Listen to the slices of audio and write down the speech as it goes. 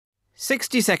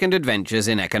60-second adventures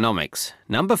in economics.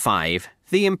 Number 5.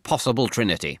 The Impossible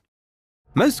Trinity.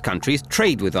 Most countries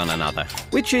trade with one another,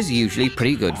 which is usually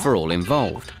pretty good for all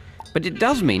involved. But it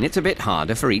does mean it's a bit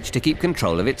harder for each to keep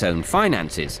control of its own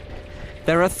finances.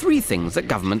 There are 3 things that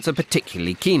governments are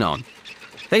particularly keen on.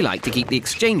 They like to keep the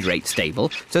exchange rate stable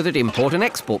so that import and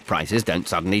export prices don't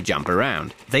suddenly jump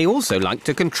around. They also like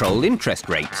to control interest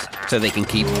rates so they can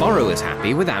keep borrowers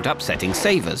happy without upsetting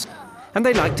savers. And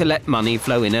they like to let money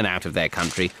flow in and out of their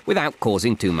country without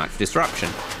causing too much disruption.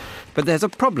 But there's a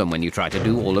problem when you try to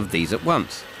do all of these at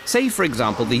once. Say, for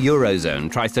example, the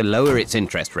Eurozone tries to lower its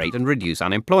interest rate and reduce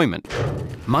unemployment.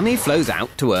 Money flows out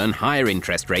to earn higher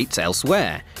interest rates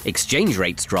elsewhere. Exchange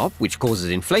rates drop, which causes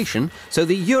inflation, so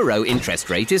the euro interest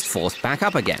rate is forced back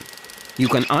up again. You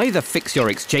can either fix your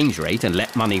exchange rate and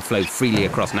let money flow freely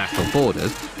across national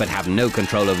borders, but have no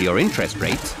control over your interest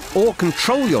rates, or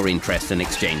control your interest and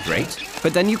exchange rates,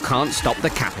 but then you can't stop the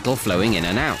capital flowing in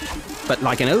and out. But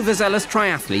like an overzealous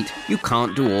triathlete, you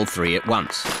can't do all 3 at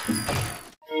once.